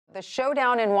The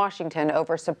showdown in Washington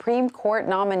over Supreme Court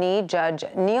nominee Judge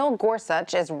Neil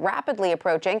Gorsuch is rapidly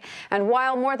approaching, and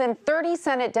while more than 30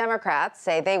 Senate Democrats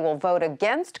say they will vote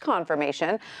against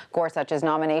confirmation, Gorsuch's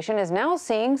nomination is now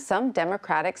seeing some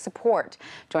Democratic support.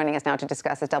 Joining us now to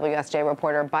discuss is WSJ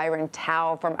reporter Byron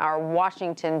from our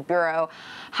Washington bureau.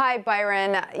 Hi,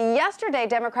 Byron. Yesterday,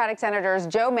 Democratic Senators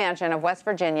Joe Manchin of West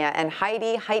Virginia and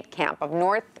Heidi Heitkamp of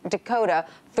North Dakota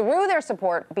threw their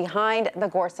support behind the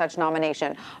Gorsuch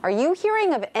nomination. Are you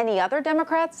hearing of any other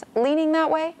Democrats leaning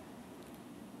that way?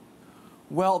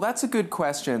 Well, that's a good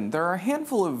question. There are a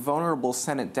handful of vulnerable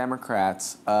Senate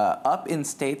Democrats up in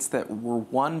states that were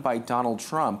won by Donald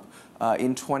Trump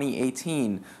in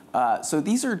 2018. So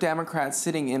these are Democrats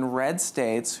sitting in red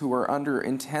states who are under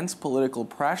intense political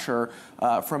pressure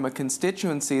from a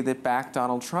constituency that backed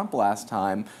Donald Trump last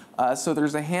time. So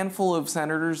there's a handful of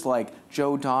senators like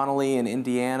Joe Donnelly in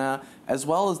Indiana, as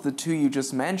well as the two you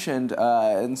just mentioned,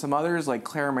 and some others like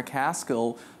Claire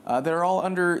McCaskill. They're all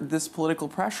under this political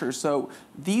pressure. So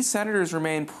these senators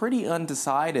remain pretty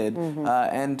undecided,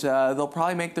 and they'll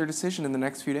probably make their decision in the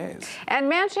next few days.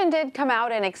 And Manchin did come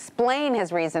out and explain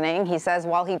his reasoning. He says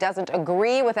while he doesn't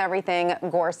agree with everything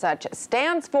Gorsuch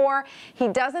stands for, he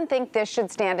doesn't think this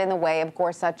should stand in the way of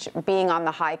Gorsuch being on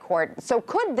the high court. So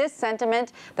could this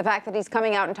sentiment, the fact that he's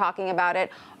coming out and talking about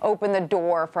it, open the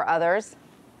door for others?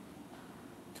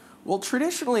 Well,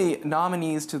 traditionally,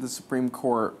 nominees to the Supreme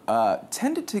Court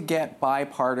tended to get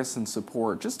bipartisan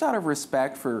support, just out of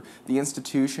respect for the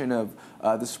institution of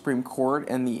the Supreme Court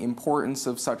and the importance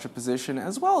of such a position,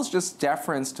 as well as just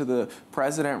deference to the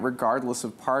president, regardless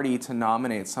of party, to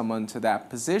nominate someone to that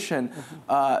position.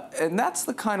 And that's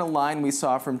the kind of line we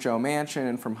saw from Joe Manchin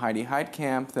and from Heidi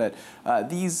Heitkamp, that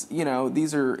this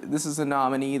is a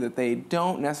nominee that they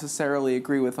don't necessarily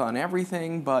agree with on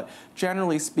everything, but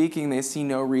generally speaking, they see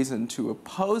no reason to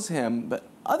oppose him. But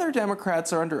other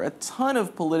Democrats are under a ton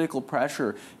of political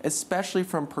pressure, especially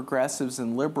from progressives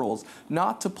and liberals,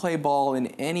 not to play ball in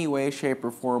any way, shape,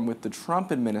 or form with the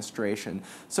Trump administration.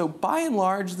 So by and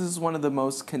large, this is one of the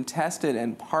most contested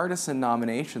and partisan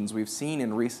nominations we've seen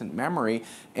in recent memory,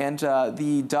 and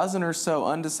the dozen or so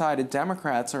undecided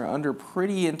Democrats are under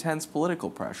pretty intense political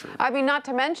pressure. I mean, not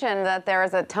to mention that there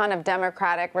is a ton of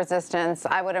Democratic resistance,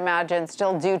 I would imagine,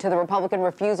 still due to the Republican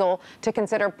refusal to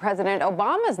consider President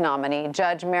Obama's nominee,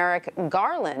 Judge Merrick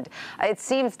Garland. It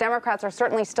seems Democrats are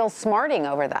certainly still smarting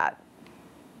over that.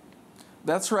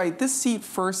 That's right. This seat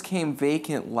first came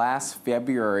vacant last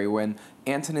February when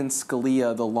Antonin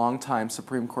Scalia, the longtime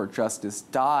Supreme Court justice,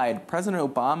 died. President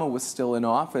Obama was still in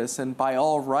office, and by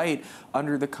all right,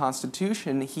 under the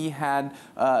Constitution, he had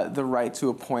the right to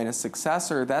appoint a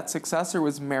successor. That successor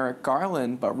was Merrick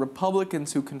Garland, but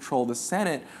Republicans who control the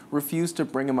Senate refused to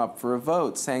bring him up for a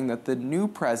vote, saying that the new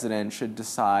president should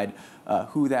decide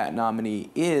who that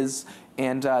nominee is.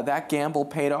 And that gamble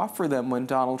paid off for them when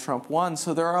Donald Trump won.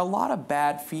 So there are a lot of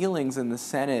bad feelings in the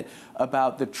Senate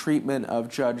about the treatment of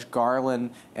Judge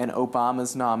Garland and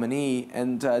Obama's nominee.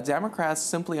 And Democrats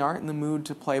simply aren't in the mood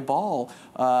to play ball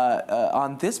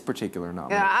on this particular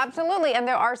nominee. Yeah, absolutely. And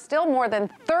there are still more than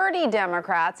 30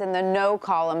 Democrats in the no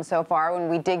column so far when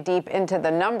we dig deep into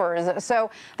the numbers. So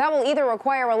that will either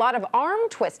require a lot of arm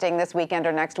twisting this weekend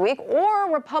or next week,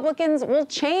 or Republicans will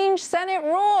change Senate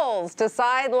rules to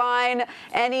sideline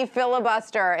any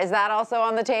filibuster. Is that also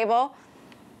on the table?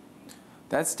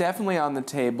 That's definitely on the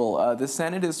table. The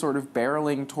Senate is sort of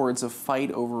barreling towards a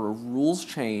fight over a rules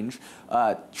change.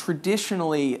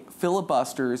 Traditionally,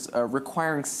 filibusters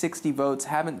requiring 60 votes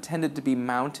haven't tended to be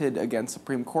mounted against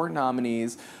Supreme Court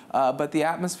nominees, but the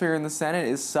atmosphere in the Senate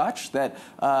is such that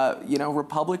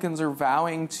Republicans are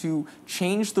vowing to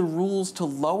change the rules to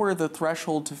lower the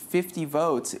threshold to 50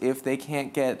 votes if they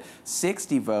can't get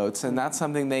 60 votes, and that's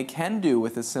something they can do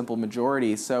with a simple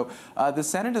majority. So the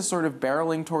Senate is sort of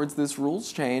barreling towards this rules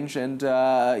change, and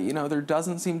there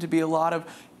doesn't seem to be a lot of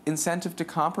incentive to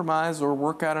compromise or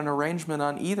work out an arrangement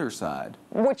on either side.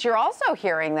 Which you're also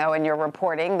hearing, though, in your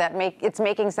reporting, that it's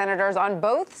making senators on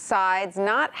both sides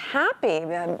not happy.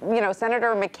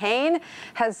 Senator McCain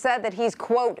has said that he's,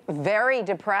 quote, very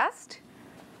depressed.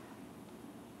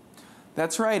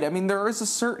 That's right. I mean, there is a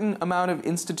certain amount of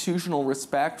institutional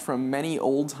respect from many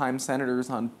old-time senators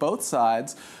on both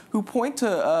sides who point to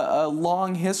a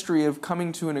long history of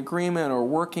coming to an agreement or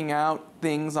working out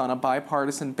things on a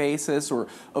bipartisan basis or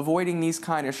avoiding these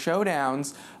kind of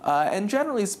showdowns. And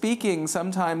generally speaking,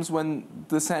 sometimes when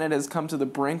the Senate has come to the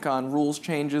brink on rules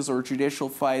changes or judicial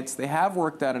fights, they have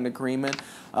worked out an agreement.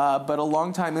 But a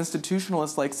longtime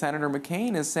institutionalist like Senator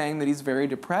McCain is saying that he's very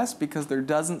depressed because there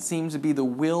doesn't seem to be the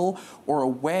will or a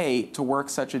way to work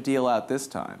such a deal out this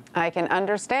time. I can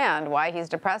understand why he's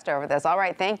depressed over this. All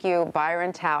right, thank you,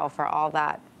 Byron Tao, for all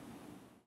that.